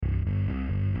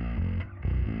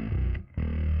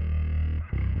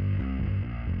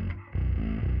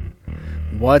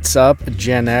What's up,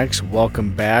 Gen X?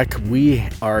 Welcome back. We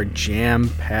are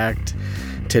jam-packed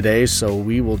today, so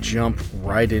we will jump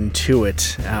right into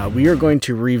it. We are going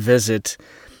to revisit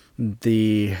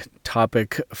the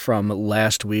topic from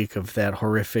last week of that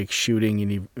horrific shooting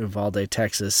in Uvalde,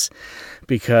 Texas,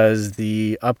 because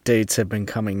the updates have been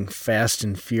coming fast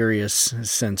and furious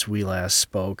since we last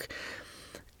spoke.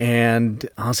 And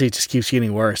honestly, it just keeps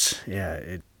getting worse.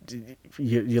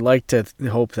 You like to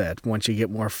hope that once you get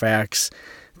more facts,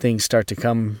 things start to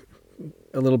come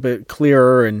a little bit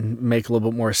clearer and make a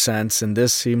little bit more sense. And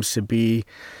this seems to be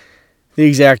the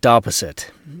exact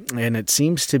opposite. And it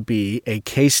seems to be a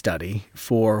case study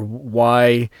for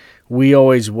why we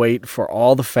always wait for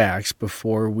all the facts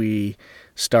before we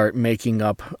start making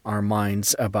up our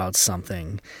minds about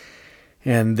something.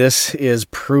 And this is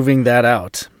proving that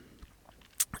out.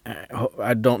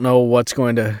 I don't know what's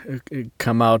going to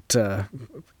come out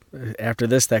after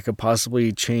this that could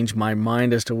possibly change my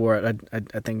mind as to where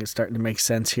I think it's starting to make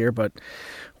sense here, but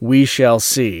we shall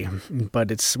see. But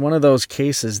it's one of those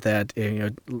cases that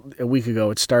a week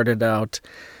ago it started out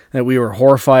that we were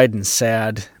horrified and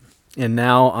sad, and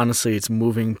now honestly it's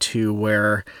moving to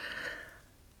where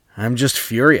I'm just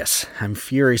furious. I'm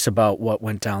furious about what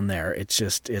went down there.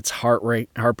 It's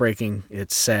heartbreaking.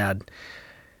 It's sad.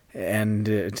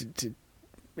 And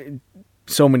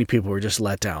so many people were just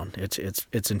let down.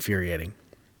 It's infuriating.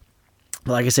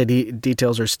 Like I said,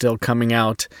 details are still coming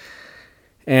out,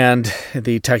 and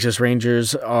the Texas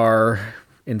Rangers are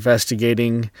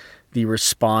investigating the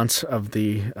response of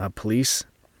the police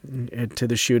to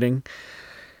the shooting.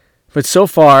 But so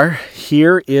far,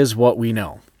 here is what we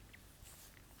know.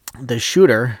 The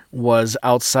shooter was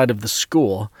outside of the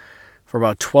school for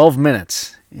about 12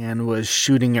 minutes and was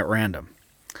shooting at random.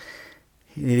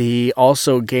 He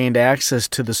also gained access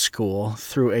to the school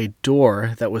through a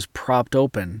door that was propped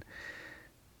open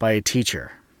by a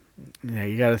teacher.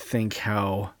 You got to think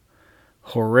how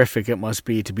horrific it must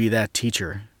be to be that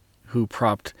teacher who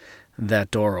propped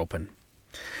that door open.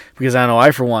 Because I know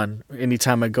I, for one,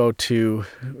 anytime I go to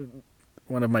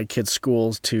one of my kids'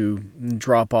 schools to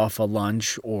drop off a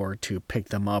lunch or to pick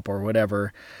them up or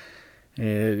whatever,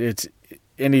 it's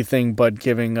anything but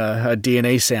giving a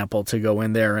DNA sample to go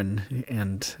in there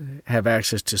and have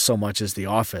access to so much as the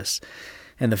office.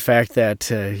 And the fact that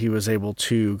he was able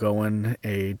to go in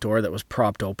a door that was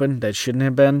propped open that shouldn't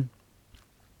have been,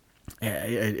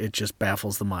 it just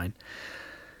baffles the mind.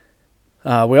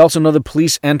 We also know the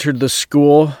police entered the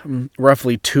school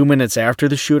roughly 2 minutes after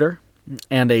the shooter,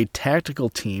 and a tactical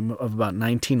team of about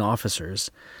 19 officers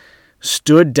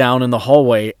stood down in the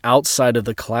hallway outside of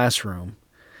the classroom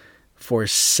for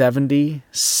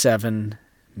 77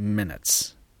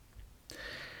 minutes.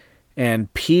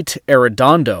 And Pete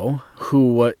Arredondo,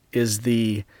 who is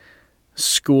the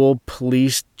school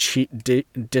police chief,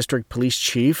 district police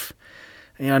chief,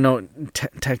 I know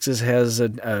Texas has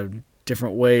a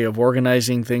different way of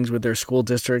organizing things with their school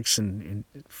districts, and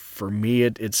for me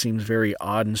it seems very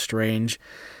odd and strange.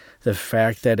 The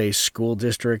fact that a school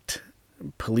district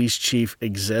police chief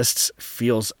exists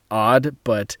feels odd,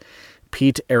 but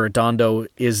Pete Arredondo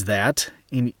is that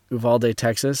in Uvalde,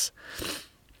 Texas.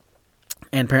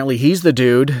 And apparently he's the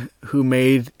dude who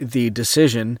made the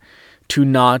decision to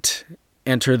not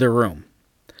enter the room.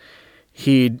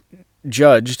 He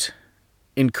judged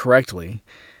incorrectly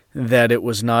that it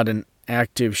was not an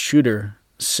active shooter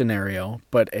scenario,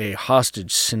 but a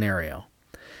hostage scenario.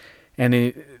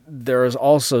 And there is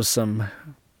also some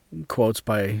quotes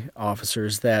by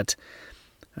officers that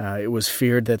it was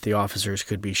feared that the officers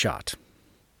could be shot,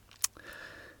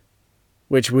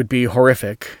 which would be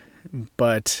horrific,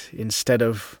 but instead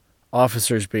of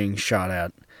officers being shot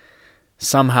at,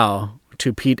 somehow,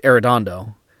 to Pete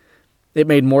Arredondo, it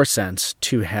made more sense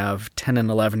to have 10 and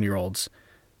 11-year-olds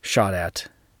shot at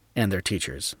and their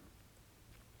teachers.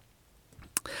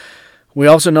 We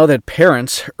also know that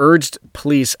parents urged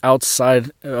police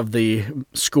outside of the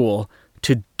school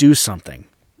to do something,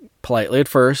 politely at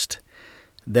first,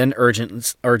 then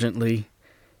urgently,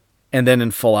 and then in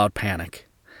full-out panic.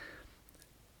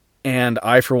 And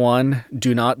I, for one,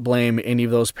 do not blame any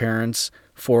of those parents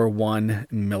for 1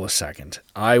 millisecond.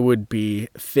 I would be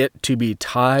fit to be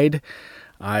tied.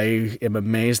 I am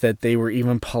amazed that they were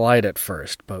even polite at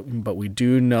first, but we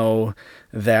do know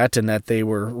that, and that they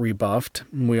were rebuffed.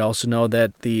 We also know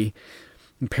that the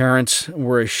parents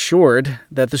were assured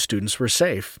that the students were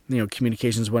safe.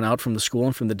 Communications went out from the school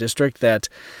and from the district that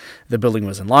the building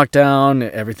was in lockdown,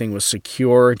 everything was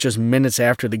secure, just minutes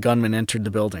after the gunman entered the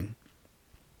building.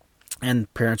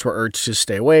 And parents were urged to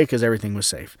stay away because everything was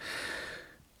safe.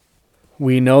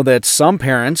 We know that some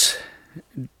parents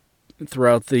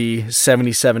throughout the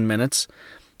 77 minutes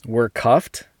were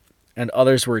cuffed and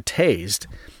others were tased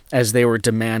as they were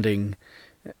demanding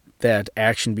that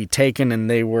action be taken and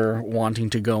they were wanting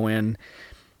to go in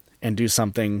and do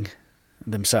something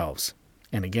themselves.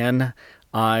 And again,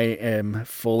 I am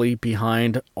fully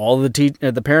behind all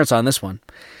the parents on this one.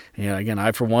 And again,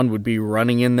 I for one would be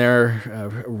running in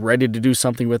there ready to do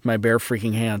something with my bare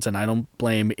freaking hands, and I don't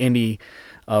blame any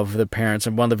of the parents.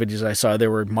 And one of the videos I saw, there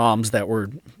were moms that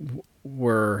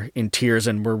were in tears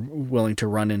and were willing to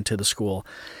run into the school,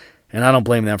 and I don't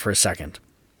blame them for a second.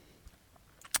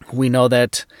 We know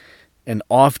that an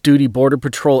off-duty Border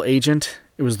Patrol agent,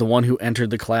 it was the one who entered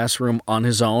the classroom on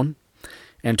his own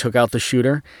and took out the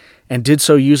shooter, and did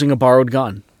so using a borrowed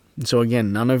gun. And so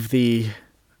again, none of the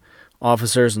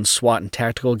officers in SWAT and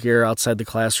tactical gear outside the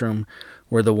classroom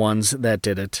were the ones that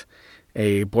did it.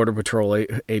 A Border Patrol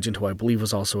agent, who I believe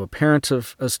was also a parent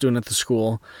of a student at the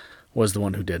school, was the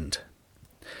one who didn't.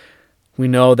 We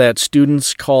know that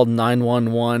students called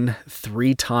 911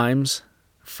 3 times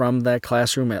from that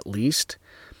classroom at least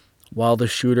while the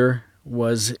shooter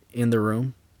was in the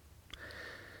room.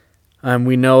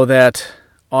 We know that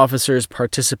officers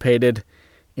participated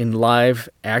in live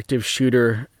active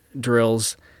shooter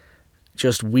drills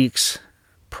just weeks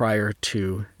prior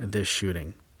to this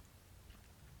shooting.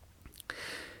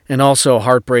 And also,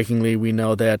 heartbreakingly, we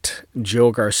know that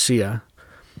Joe Garcia,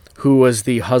 who was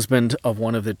the husband of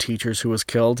one of the teachers who was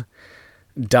killed,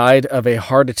 died of a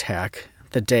heart attack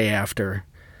the day after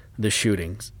the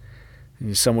shootings.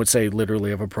 Some would say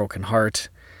literally of a broken heart.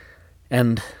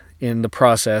 And in the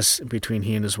process, between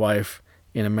he and his wife,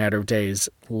 in a matter of days,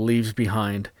 leaves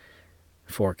behind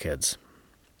 4 kids.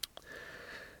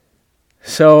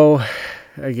 So,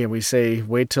 again, we say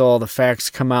wait till all the facts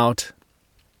come out.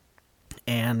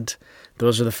 And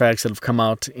those are the facts that have come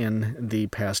out in the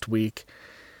past week.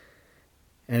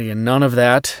 And again, none of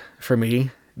that, for me,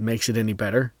 makes it any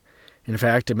better. In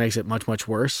fact, it makes it much, much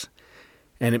worse.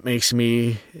 And it makes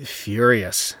me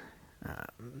furious.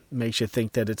 Makes you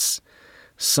think that it's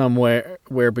somewhere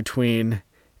between,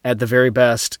 at the very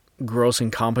best, gross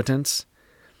incompetence,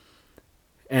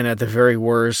 and at the very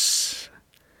worst,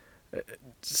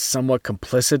 somewhat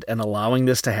complicit and allowing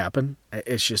this to happen.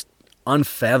 It's just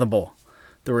unfathomable,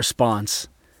 the response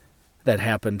that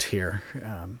happened here.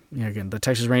 Again, the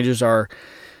Texas Rangers are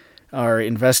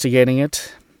investigating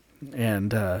it,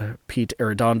 and Pete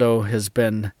Arredondo has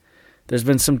been. There's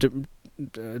been some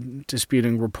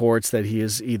disputing reports that he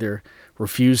has either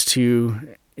refused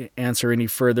to answer any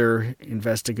further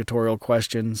investigatorial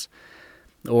questions,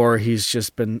 or he's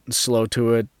just been slow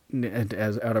to it,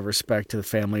 as out of respect to the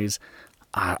families.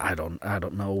 I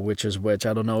don't know which is which.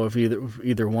 I don't know if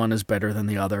either one is better than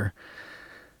the other.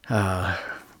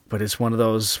 But it's one of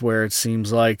those where it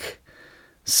seems like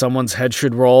someone's head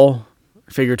should roll,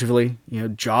 figuratively.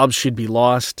 Jobs should be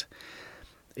lost,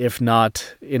 if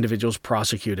not individuals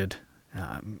prosecuted.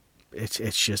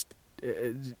 It's just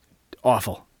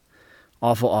awful.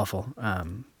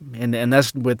 And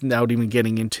that's without even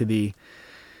getting into the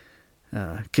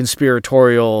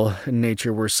conspiratorial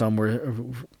nature, where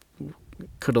some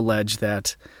could allege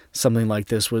that something like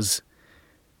this was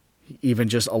even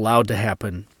just allowed to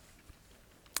happen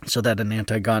so that an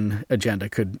anti-gun agenda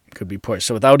could be pushed.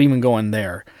 So without even going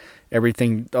there,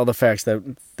 all the facts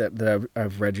that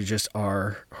I've read you just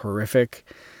are horrific.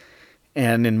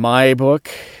 And in my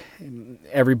book,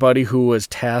 everybody who was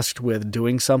tasked with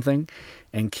doing something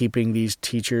and keeping these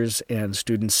teachers and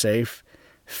students safe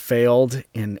failed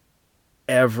in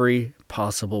every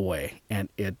possible way. And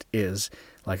it is,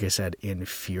 like I said,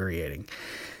 infuriating.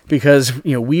 Because,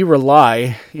 we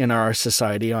rely in our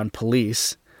society on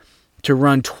police to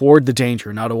run toward the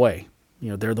danger, not away.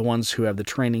 They're the ones who have the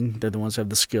training, they're the ones who have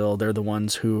the skill, they're the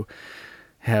ones who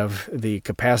have the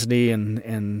capacity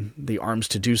and the arms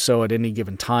to do so at any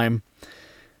given time.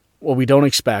 What we don't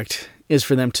expect is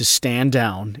for them to stand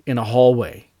down in a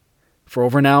hallway for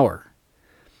over an hour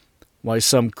while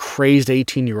some crazed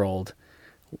 18-year-old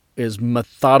is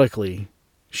methodically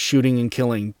shooting and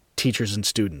killing teachers and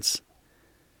students.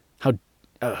 How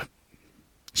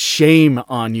shame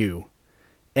on you.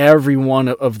 Every one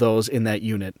of those in that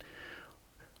unit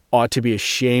ought to be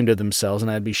ashamed of themselves,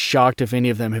 and I'd be shocked if any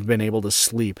of them have been able to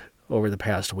sleep over the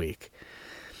past week.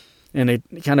 And it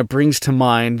kind of brings to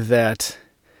mind that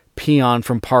peon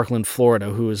from Parkland,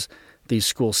 Florida, who was the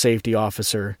school safety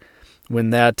officer, when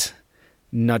that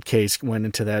nutcase went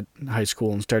into that high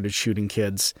school and started shooting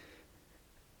kids,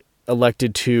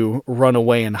 elected to run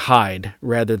away and hide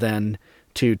rather than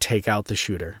to take out the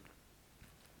shooter.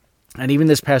 And even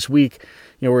this past week,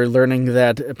 we're learning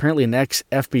that apparently an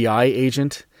ex-FBI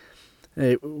agent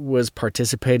was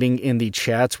participating in the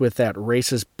chats with that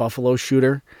racist Buffalo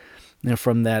shooter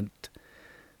from that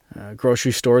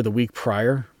grocery store the week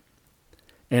prior,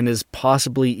 and is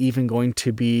possibly even going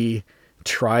to be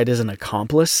tried as an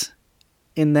accomplice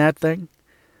in that thing.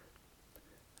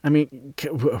 I mean,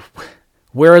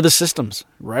 where are the systems,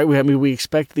 right? We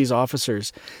expect these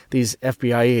officers, these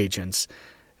FBI agents,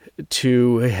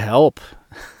 to help,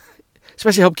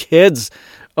 especially help kids.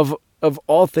 Of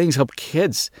all things, help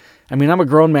kids. I mean, I'm a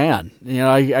grown man.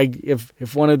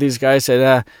 If one of these guys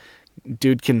said,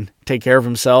 dude can take care of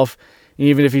himself,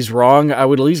 even if he's wrong, I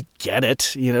would at least get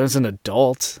it, as an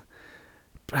adult.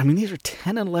 But I mean, these are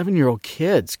 10 and 11-year-old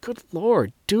kids. Good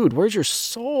Lord, dude, where's your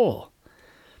soul?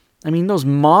 I mean, those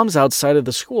moms outside of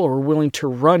the school were willing to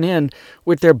run in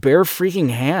with their bare freaking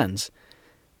hands.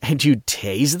 And you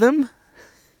tase them?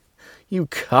 You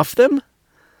cuff them?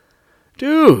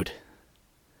 Dude,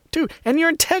 and you're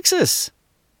in Texas.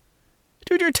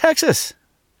 Dude, you're in Texas.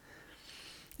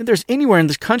 If there's anywhere in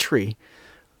this country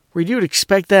where you would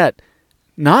expect that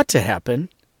not to happen,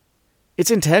 it's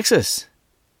in Texas.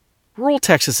 Rural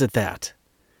Texas at that.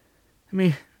 I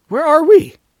mean, where are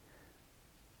we?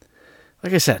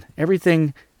 Like I said,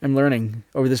 everything I'm learning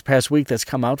over this past week that's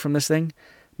come out from this thing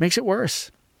makes it worse.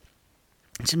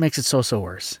 It just makes it so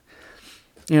worse.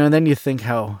 And then you think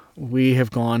how we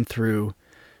have gone through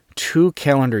 2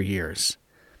 calendar years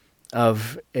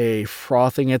of a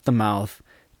frothing at the mouth,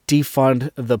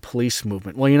 defund the police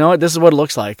movement. Well, you know what? This is what it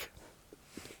looks like.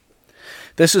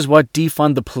 This is what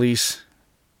defund the police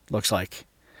looks like.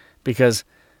 Because,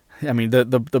 I mean,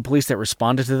 the police that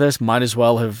responded to this might as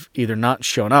well have either not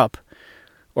shown up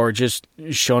or just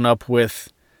shown up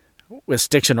with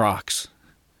sticks and rocks.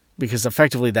 Because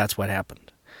effectively that's what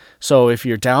happened. So if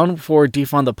you're down for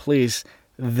defund the police,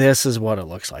 this is what it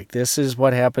looks like. This is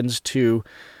what happens to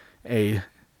a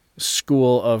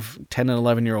school of 10 and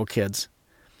 11-year-old kids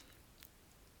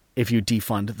if you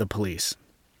defund the police.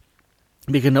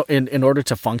 Because in order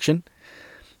to function,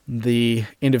 the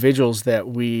individuals that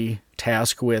we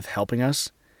task with helping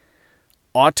us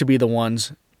ought to be the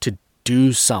ones to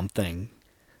do something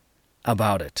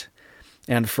about it.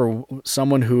 And for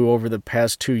someone who over the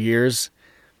past 2 years,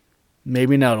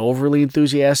 maybe not overly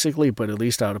enthusiastically, but at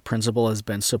least out of principle has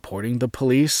been supporting the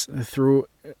police through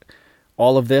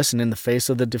all of this and in the face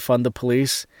of the defund the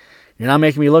police, you're not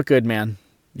making me look good, man.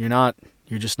 You're not.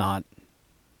 You're just not.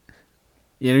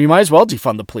 You might as well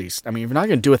defund the police. I mean, if you're not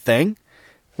going to do a thing,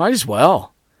 might as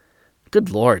well. Good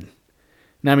Lord.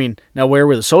 Now where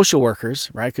were the social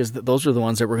workers, right? Because those are the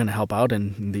ones that were going to help out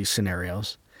in these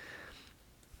scenarios.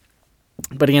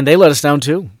 But again, they let us down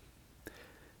too.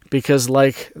 Because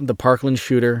like the Parkland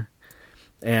shooter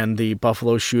and the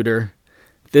Buffalo shooter,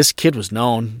 this kid was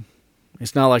known.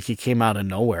 It's not like he came out of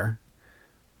nowhere.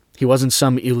 He wasn't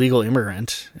some illegal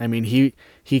immigrant. I mean,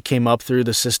 he came up through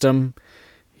the system.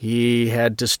 He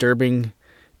had disturbing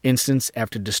instance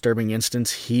after disturbing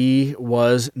instance. He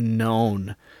was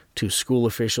known to school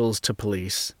officials, to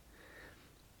police.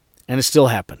 And it still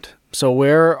happened. So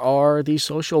where are the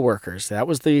social workers? That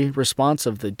was the response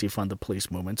of the defund the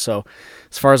police movement. So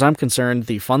as far as I'm concerned,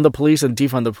 the fund the police and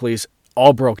defund the police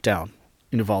all broke down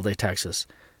in Uvalde, Texas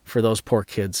for those poor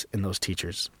kids and those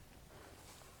teachers.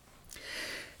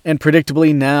 And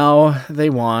predictably now they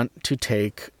want to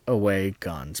take away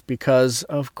guns because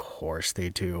of course they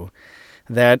do.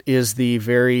 That is the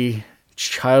very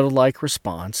childlike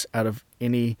response out of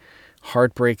any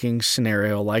heartbreaking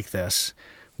scenario like this,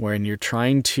 when you're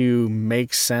trying to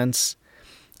make sense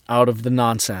out of the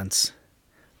nonsense.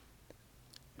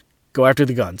 Go after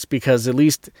the guns, because at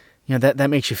least that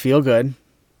makes you feel good.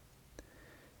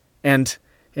 And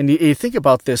you think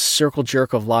about this circle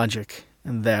jerk of logic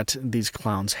that these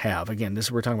clowns have. Again,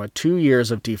 we're talking about 2 years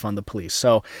of defund the police.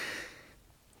 So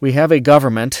we have a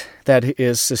government that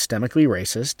is systemically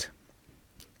racist,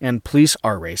 and police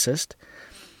are racist,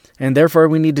 and therefore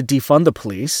we need to defund the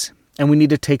police. And we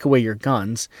need to take away your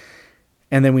guns.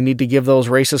 And then we need to give those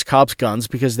racist cops guns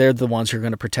because they're the ones who are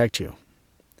going to protect you.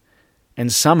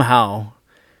 And somehow,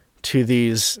 to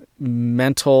these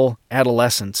mental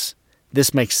adolescents,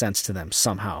 this makes sense to them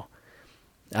somehow.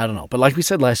 I don't know. But like we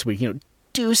said last week,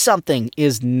 do something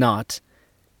is not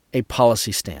a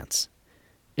policy stance.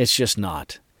 It's just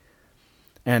not.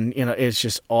 And, it's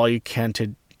just all you can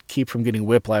to keep from getting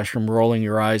whiplash from rolling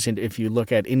your eyes. And if you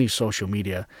look at any social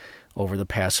media over the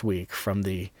past week, from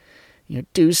the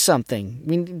do something,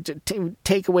 we need to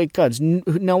take away guns,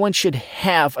 no one should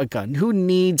have a gun, who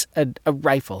needs a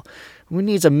rifle, who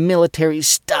needs a military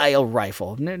style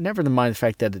rifle, never mind the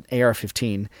fact that an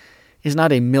AR-15 is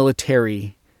not a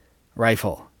military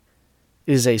rifle.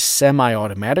 It is a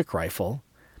semi-automatic rifle,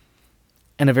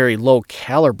 and a very low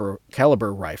caliber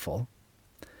rifle,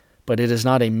 but it is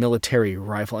not a military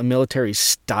rifle. A military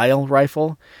style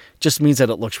rifle just means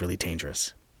that it looks really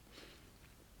dangerous.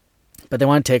 But they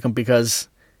want to take them because,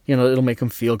 it'll make them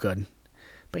feel good.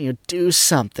 But do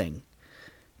something.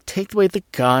 Take away the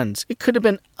guns. It could have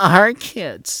been our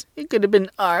kids. It could have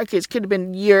been our kids. It could have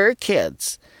been your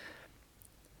kids.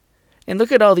 And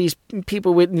look at all these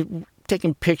people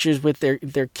taking pictures with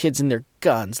their kids and their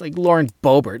guns, like Lauren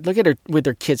Boebert. Look at her with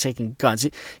her kids taking guns.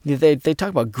 They talk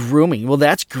about grooming. Well,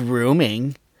 that's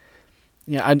grooming.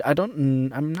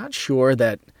 I'm not sure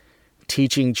that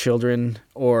teaching children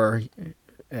or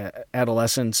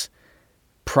adolescents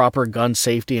proper gun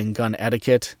safety and gun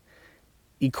etiquette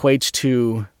equates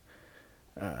to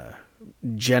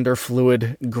gender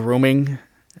fluid grooming.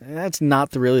 That's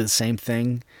not really the same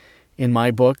thing in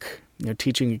my book.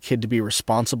 Teaching a kid to be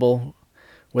responsible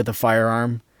with a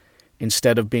firearm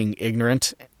instead of being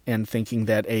ignorant and thinking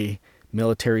that a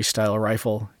military style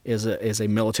rifle is a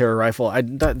military rifle.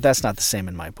 That's not the same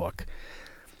in my book.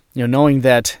 Knowing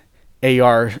that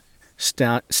AR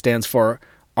stands for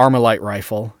Armalite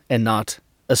rifle and not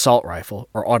assault rifle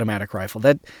or automatic rifle,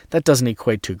 that doesn't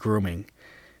equate to grooming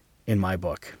in my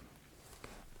book.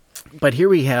 But here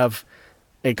we have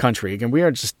a country, again, we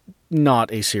are just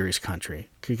not a serious country,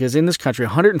 because in this country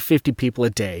 150 people a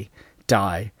day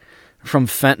die from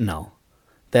fentanyl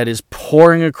that is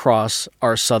pouring across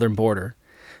our southern border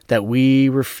that we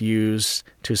refuse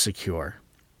to secure.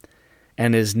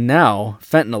 And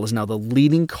fentanyl is now the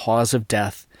leading cause of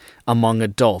death among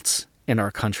adults in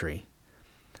our country.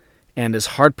 And as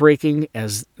heartbreaking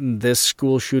as this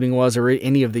school shooting was, or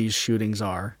any of these shootings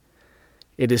are,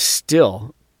 it is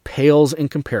still pales in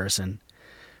comparison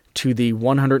to the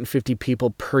 150 people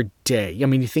per day. I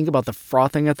mean, you think about the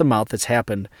frothing at the mouth that's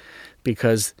happened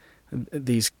because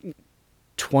these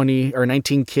 20 or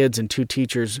 19 kids and 2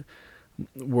 teachers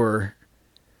were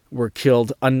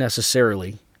killed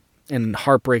unnecessarily in a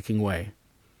heartbreaking way.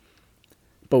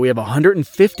 But we have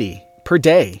 150 per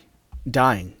day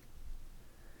dying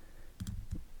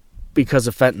because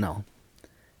of fentanyl.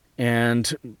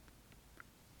 And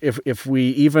if we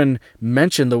even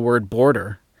mention the word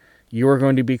border, you are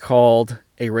going to be called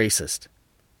a racist.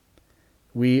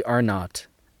 We are not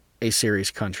a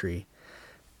serious country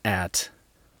at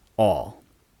all.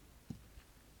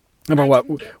 Number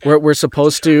one, we're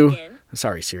supposed to...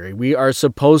 Sorry, Siri. We are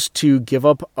supposed to give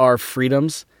up our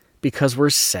freedoms because we're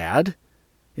sad?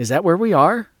 Is that where we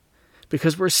are?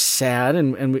 Because we're sad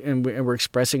and we're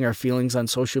expressing our feelings on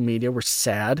social media. We're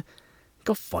sad.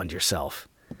 Go fund yourself.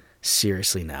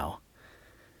 Seriously now.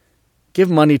 Give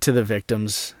money to the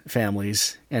victims'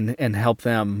 families and help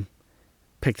them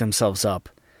pick themselves up.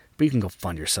 But you can go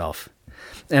fund yourself.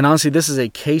 And honestly, this is a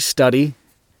case study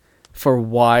for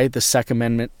why the Second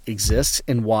Amendment exists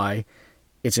and why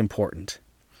it's important.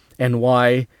 And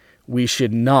why we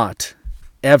should not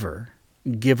ever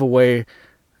give away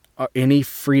any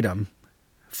freedom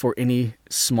for any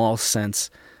small sense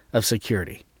of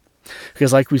security.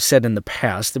 Because like we've said in the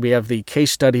past, we have the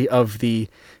case study of the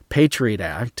Patriot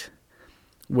Act,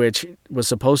 which was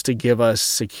supposed to give us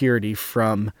security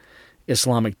from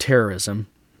Islamic terrorism,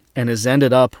 and has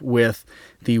ended up with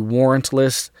the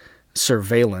warrantless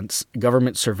surveillance,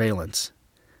 government surveillance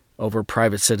over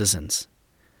private citizens,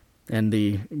 and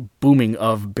the booming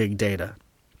of big data.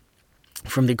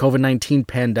 From the COVID-19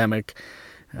 pandemic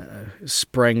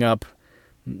sprang up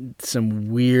some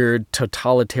weird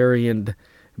totalitarian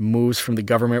moves from the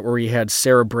government where you had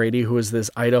Sarah Brady, who was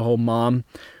this Idaho mom,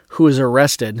 who was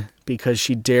arrested because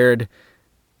she dared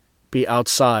be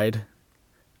outside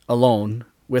alone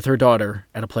with her daughter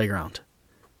at a playground.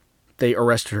 They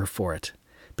arrested her for it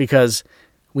because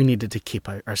we needed to keep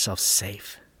ourselves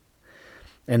safe.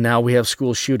 And now we have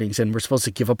school shootings and we're supposed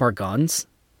to give up our guns?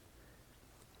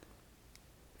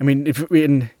 I mean, if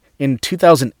in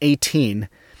 2018,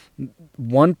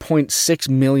 1.6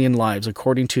 million lives,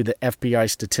 according to the FBI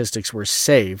statistics, were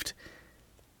saved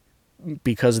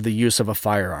because of the use of a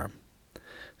firearm.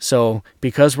 So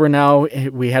because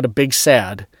we had a big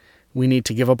sad, we need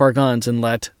to give up our guns and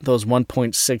let those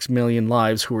 1.6 million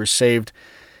lives who were saved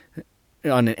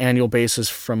on an annual basis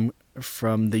from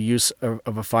the use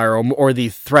of a firearm or the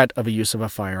threat of a use of a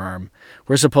firearm.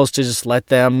 We're supposed to just let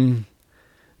them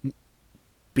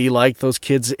be like those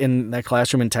kids in that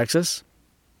classroom in Texas?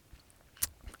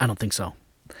 I don't think so.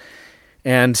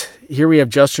 And here we have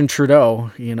Justin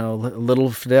Trudeau,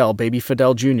 little Fidel, baby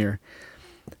Fidel Jr.,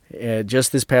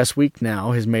 just this past week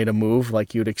now has made a move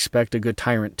like you'd expect a good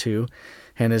tyrant to,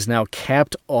 and has now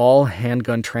capped all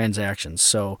handgun transactions.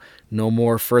 So no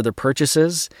more further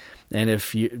purchases. And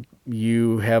if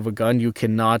you have a gun, you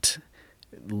cannot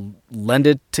lend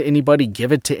it to anybody,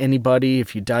 give it to anybody.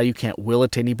 If you die, you can't will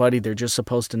it to anybody. They're just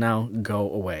supposed to now go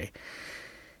away.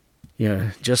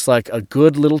 Just like a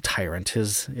good little tyrant,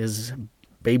 his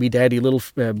baby daddy, little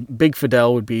Big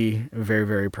Fidel, would be very,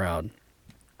 very proud.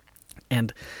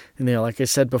 And like I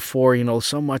said before,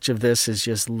 so much of this is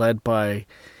just led by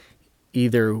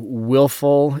either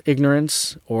willful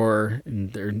ignorance, or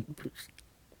they're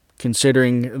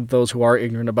considering those who are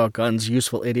ignorant about guns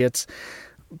useful idiots.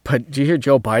 But did you hear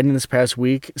Joe Biden this past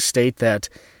week state that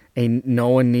no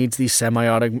one needs these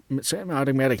semi-automatic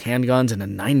handguns, and a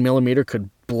 9mm could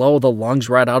blow the lungs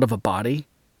right out of a body?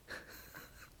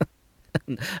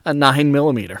 A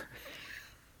 9mm.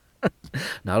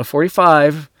 Not a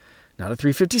 45, not a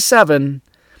 357,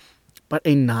 but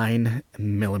a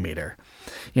 9mm.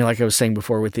 Like I was saying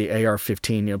before with the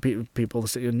AR-15, people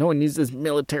say, no one needs this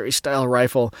military-style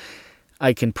rifle.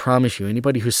 I can promise you,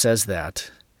 anybody who says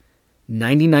that,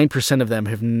 99% of them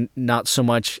have not so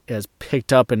much as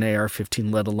picked up an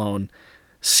AR-15, let alone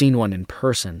seen one in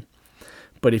person.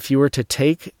 But if you were to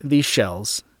take these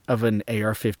shells of an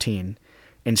AR-15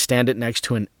 and stand it next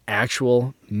to an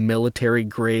actual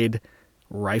military-grade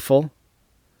rifle,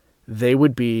 they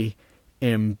would be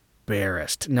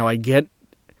embarrassed. Now, I get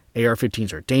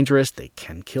AR-15s are dangerous. They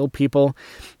can kill people.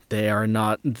 They are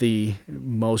not the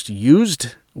most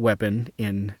used weapon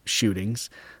in shootings.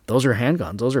 Those are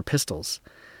handguns. Those are pistols.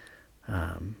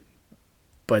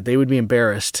 But they would be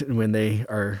embarrassed when they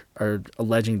are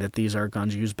alleging that these are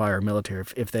guns used by our military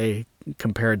if they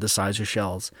compared the size of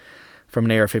shells from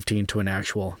an AR-15 to an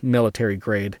actual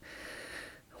military-grade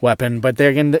weapon. But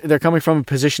they're coming from a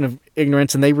position of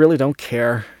ignorance, and they really don't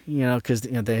care, because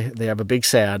they have a big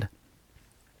SAD,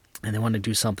 and they want to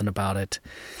do something about it.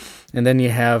 And then you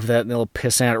have that little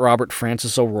pissant Robert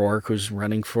Francis O'Rourke, who's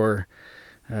running for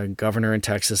governor in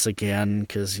Texas again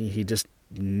because he just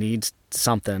needs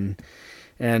something.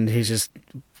 And he's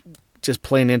just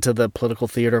playing into the political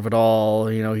theater of it all.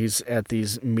 He's at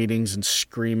these meetings and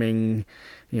screaming,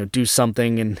 do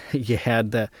something. And you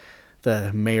had the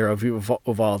mayor of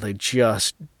Uvalde, they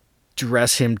just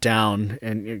dress him down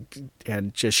and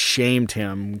just shamed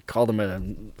him, called him a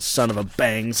son of a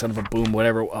bang, son of a boom,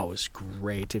 whatever. Oh, it was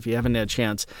great. If you haven't had a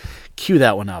chance, cue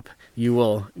that one up. You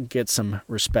will get some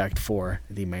respect for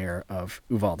the mayor of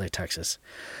Uvalde, Texas.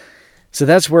 So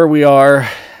that's where we are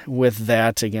with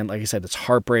that. Again, like I said, it's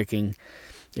heartbreaking.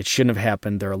 It shouldn't have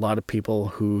happened. There are a lot of people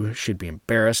who should be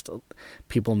embarrassed.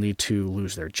 People need to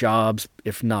lose their jobs,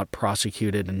 if not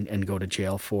prosecuted and go to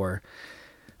jail for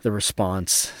the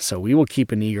response. So we will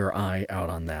keep an eager eye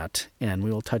out on that, and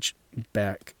we will touch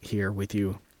back here with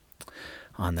you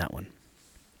on that one.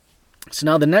 So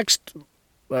now the next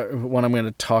one I'm going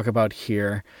to talk about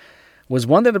here was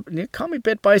one that caught me a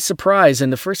bit by surprise,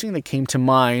 and the first thing that came to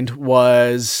mind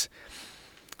was,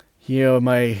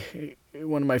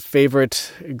 one of my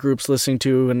favorite groups listening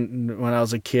to when I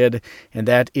was a kid, and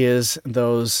that is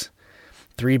those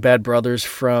three bad brothers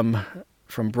from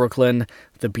Brooklyn,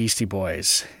 the Beastie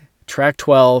Boys. Track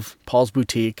 12, Paul's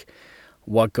Boutique,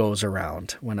 What Goes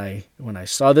Around. When I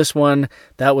saw this one,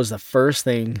 that was the first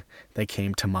thing that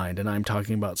came to mind, and I'm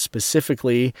talking about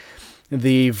specifically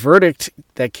the verdict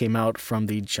that came out from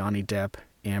the Johnny Depp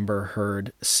Amber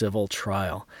Heard civil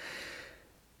trial.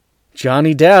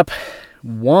 Johnny Depp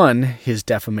won his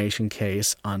defamation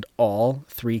case on all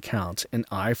 3 counts, and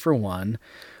I, for one,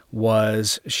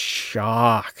 was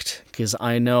shocked because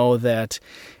I know that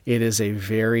it is a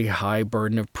very high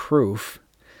burden of proof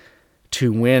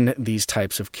to win these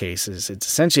types of cases. It's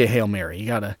essentially a Hail Mary. You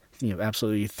got to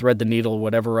absolutely thread the needle,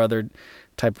 whatever other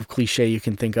type of cliche you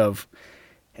can think of.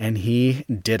 And he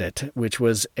did it, which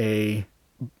was a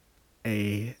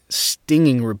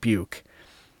stinging rebuke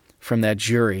from that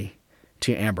jury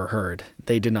to Amber Heard.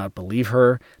 They did not believe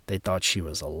her. They thought she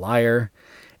was a liar,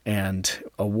 and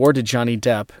awarded Johnny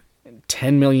Depp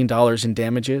 $10 million in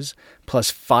damages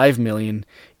plus $5 million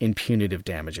in punitive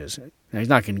damages. Now, he's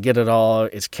not going to get it all.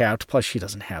 It's capped. Plus, she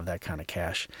doesn't have that kind of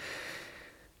cash.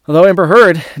 Although Amber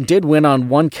Heard did win on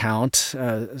one count,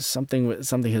 something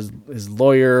his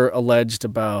lawyer alleged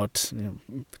about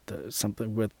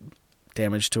something with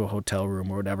damage to a hotel room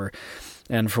or whatever.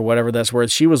 And for whatever that's worth,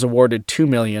 she was awarded $2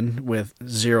 million with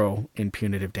 $0 in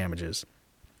punitive damages.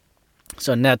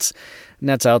 So nets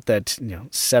out that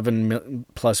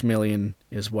 $7+ million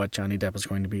is what Johnny Depp is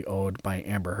going to be owed by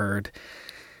Amber Heard.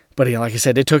 But like I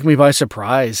said, it took me by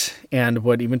surprise. And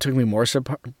what even took me more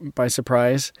by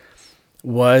surprise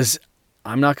was,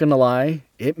 I'm not going to lie,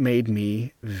 it made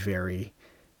me very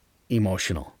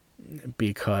emotional.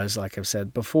 Because, like I've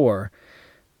said before,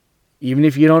 even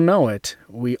if you don't know it,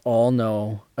 we all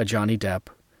know a Johnny Depp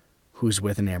who's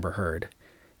with an Amber Heard.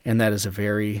 And that is a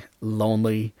very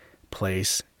lonely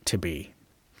place to be.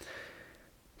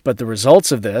 But the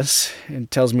results of this, it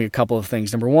tells me a couple of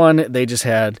things. Number one, they just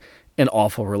had an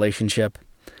awful relationship,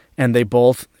 and they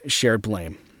both shared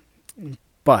blame.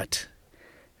 But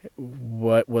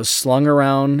what was slung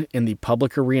around in the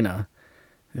public arena,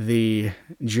 the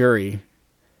jury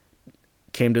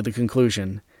came to the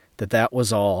conclusion that that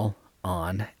was all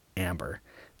on Amber.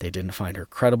 They didn't find her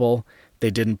credible.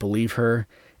 They didn't believe her.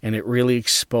 And it really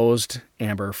exposed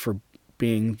Amber for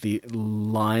being the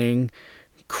lying,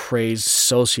 crazed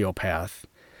sociopath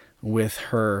with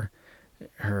her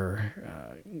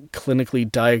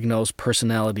clinically diagnosed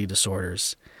personality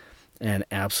disorders and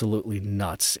absolutely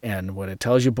nuts. And what it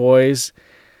tells you, boys,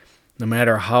 no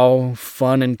matter how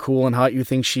fun and cool and hot you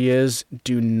think she is,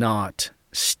 do not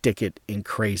stick it in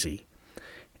crazy.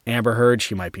 Amber Heard,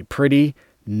 she might be pretty,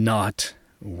 not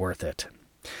worth it.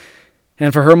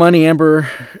 And for her money, Amber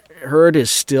Heard is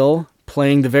still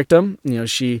playing the victim.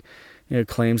 She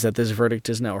claims that this verdict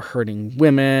is now hurting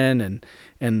women,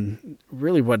 and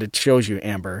really what it shows you,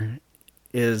 Amber,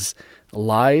 is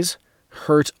lies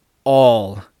hurt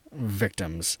all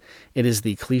victims. It is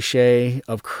the cliche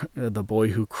of the boy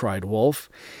who cried wolf,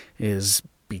 is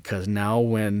because now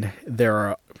when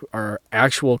there are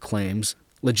actual claims,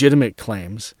 legitimate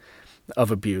claims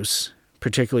of abuse,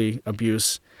 particularly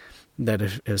abuse that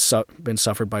has been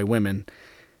suffered by women,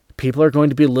 people are going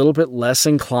to be a little bit less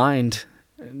inclined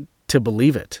to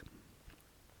believe it.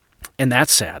 And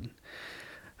that's sad.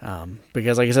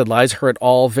 Because like I said, lies hurt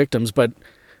all victims, but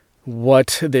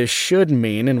what this should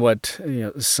mean, and what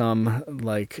some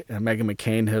like Meghan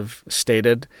McCain have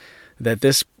stated, that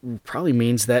this probably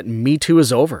means that Me Too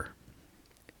is over,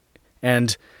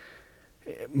 and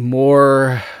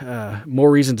more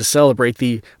reason to celebrate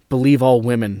the Believe All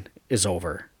Women is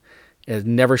over. It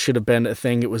never should have been a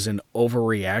thing. It was an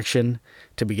overreaction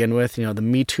to begin with. The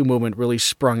Me Too movement really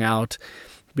sprung out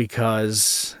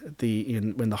because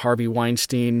when the Harvey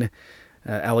Weinstein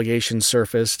allegations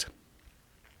surfaced,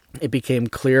 it became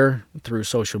clear through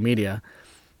social media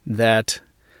that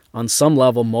on some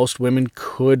level most women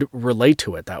could relate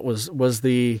to it. That was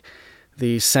the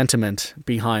sentiment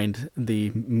behind the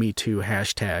Me Too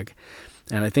hashtag.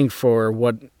 And I think for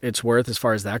what it's worth, as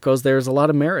far as that goes, there's a lot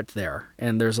of merit there.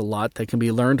 And there's a lot that can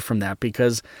be learned from that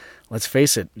because, let's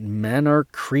face it, men are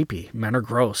creepy. Men are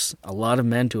gross. A lot of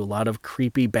men do a lot of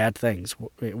creepy, bad things,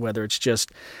 whether it's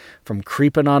just from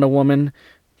creeping on a woman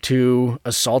to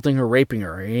assaulting or raping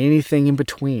her, or anything in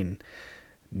between.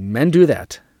 Men do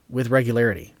that with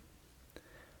regularity.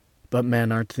 But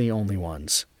men aren't the only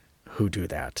ones who do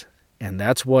that. And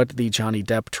that's what the Johnny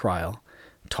Depp trial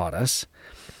taught us,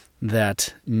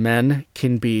 that men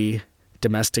can be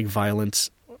domestic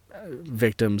violence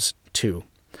victims too.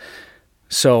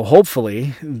 So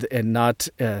hopefully, and not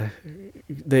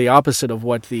the opposite of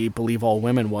what the Believe All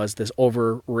Women was, this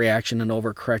overreaction and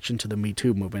overcorrection to the Me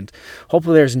Too movement,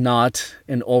 hopefully there's not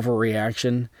an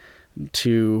overreaction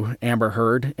to Amber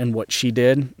Heard and what she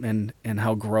did and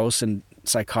how gross and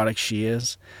psychotic she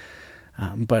is.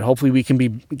 But hopefully we can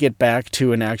get back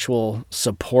to an actual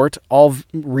support of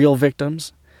real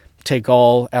victims, take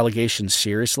all allegations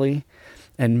seriously,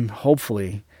 and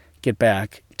hopefully get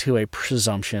back to a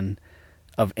presumption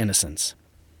of innocence.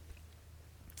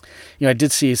 I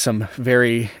did see some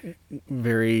very,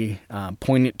 very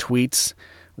poignant tweets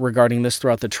regarding this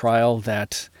throughout the trial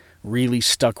that really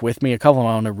stuck with me. A couple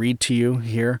I want to read to you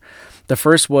here. The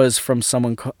first was from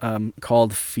someone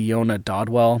called Fiona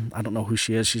Dodwell. I don't know who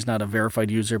she is. She's not a verified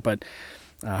user, but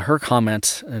her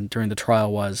comment during the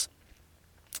trial was,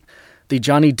 "The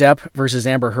Johnny Depp versus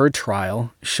Amber Heard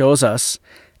trial shows us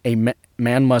a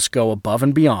man must go above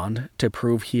and beyond to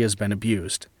prove he has been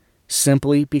abused,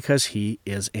 simply because he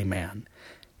is a man.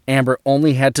 Amber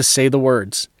only had to say the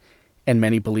words, and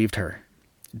many believed her.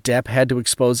 Depp had to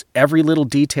expose every little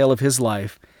detail of his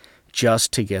life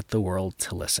just to get the world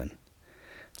to listen."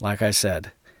 Like I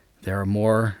said, there are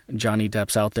more Johnny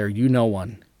Depps out there. You know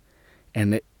one.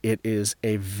 And it is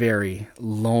a very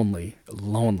lonely,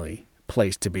 lonely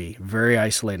place to be. Very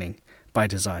isolating by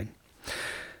design.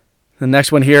 The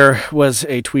next one here was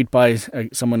a tweet by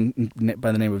someone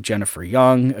by the name of Jennifer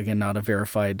Young. Again, not a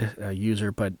verified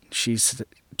user, but she's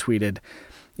tweeted,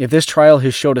 "If this trial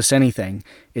has showed us anything,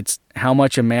 it's how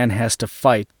much a man has to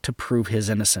fight to prove his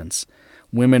innocence.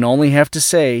 Women only have to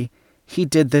say, 'He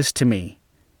did this to me,'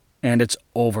 and it's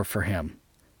over for him.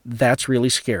 That's really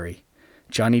scary.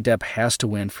 Johnny Depp has to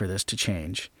win for this to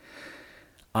change."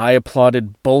 I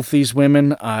applauded both these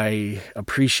women. I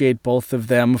appreciate both of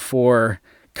them for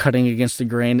cutting against the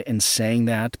grain and saying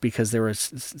that, because there were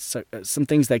some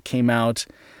things that came out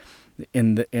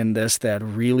in this that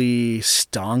really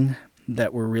stung,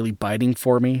 that were really biting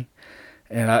for me.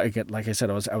 And like I said,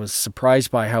 I was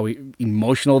surprised by how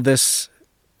emotional this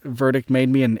verdict made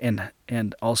me,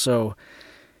 and also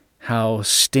how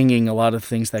stinging a lot of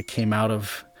things that came out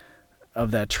of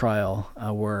that trial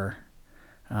were.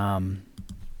 Some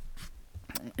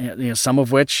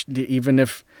of which, even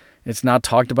if it's not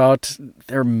talked about,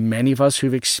 there are many of us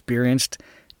who've experienced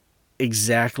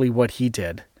exactly what he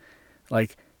did.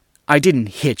 Like, I didn't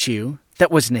hit you.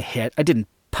 That wasn't a hit. I didn't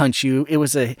punch you. It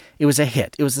was a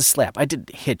hit. It was a slap. I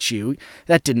didn't hit you.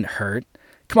 That didn't hurt.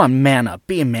 Come on, man up.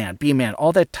 Be a man. Be a man.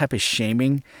 All that type of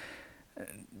shaming,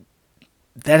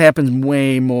 that happens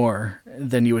way more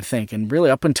than you would think. And really,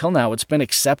 up until now, it's been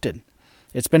accepted.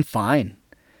 It's been fine,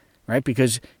 right?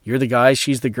 Because you're the guy,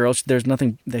 she's the girl. There's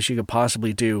nothing that she could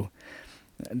possibly do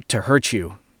to hurt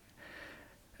you.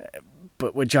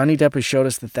 But what Johnny Depp has showed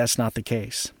us, that's not the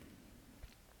case.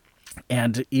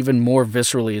 And even more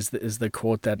viscerally is the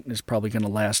quote that is probably going to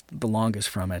last the longest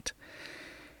from it.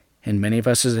 And many of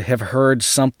us have heard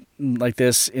something like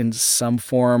this in some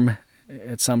form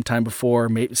at some time before,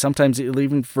 maybe, sometimes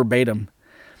even verbatim.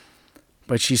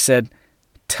 But she said,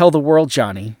 "Tell the world,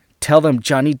 Johnny. Tell them,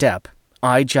 Johnny Depp,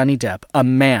 I, Johnny Depp, a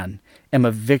man, am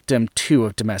a victim too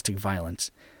of domestic violence.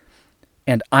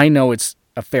 And I know it's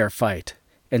a fair fight,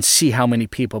 and see how many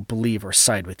people believe or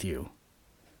side with you."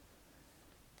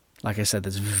 Like I said,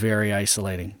 that's very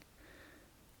isolating.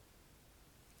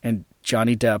 And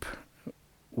Johnny Depp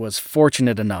was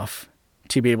fortunate enough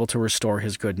to be able to restore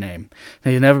his good name.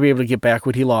 Now, he'll never be able to get back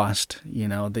what he lost. You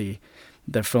know, the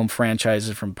film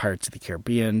franchises from Pirates of the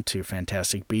Caribbean to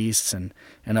Fantastic Beasts and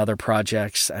other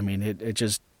projects. I mean,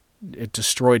 it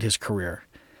destroyed his career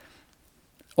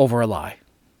over a lie.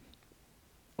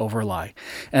 Over a lie.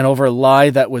 And over a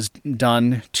lie that was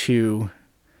done to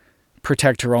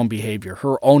protect her own behavior,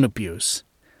 her own abuse.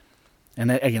 And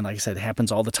again, like I said, it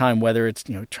happens all the time, whether it's,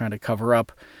 trying to cover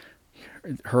up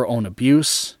her own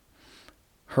abuse,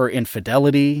 her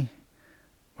infidelity,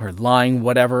 her lying,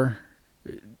 whatever,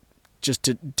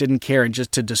 didn't care, and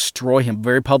just to destroy him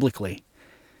very publicly,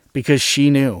 because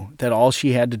she knew that all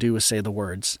she had to do was say the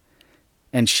words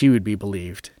and she would be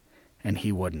believed and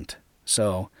he wouldn't.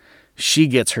 So she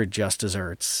gets her just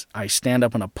desserts. I stand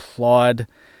up and applaud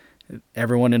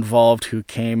everyone involved who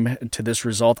came to this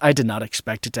result. I did not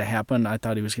expect it to happen. I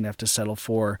thought he was going to have to settle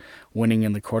for winning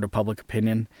in the court of public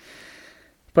opinion.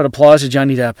 But applause to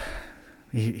Johnny Depp.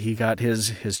 He got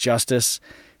his justice,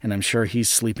 and I'm sure he's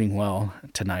sleeping well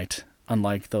tonight,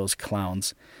 unlike those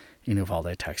clowns in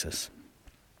Uvalde, Texas.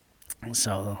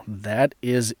 So that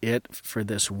is it for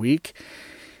this week.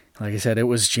 Like I said, it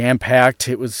was jam-packed.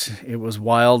 It was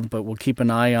wild, but we'll keep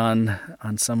an eye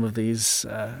on some of these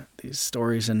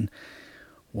stories, and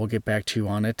we'll get back to you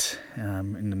on it.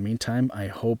 In the meantime, I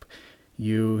hope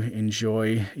you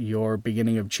enjoy your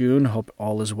beginning of June. Hope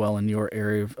all is well in your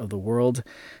area of the world,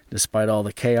 despite all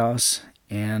the chaos.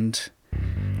 And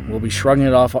we'll be shrugging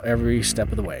it off every step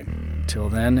of the way. Till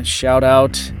then, shout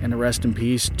out and a rest in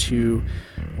peace to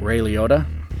Ray Liotta,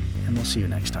 and we'll see you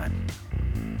next time.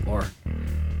 Or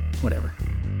whatever.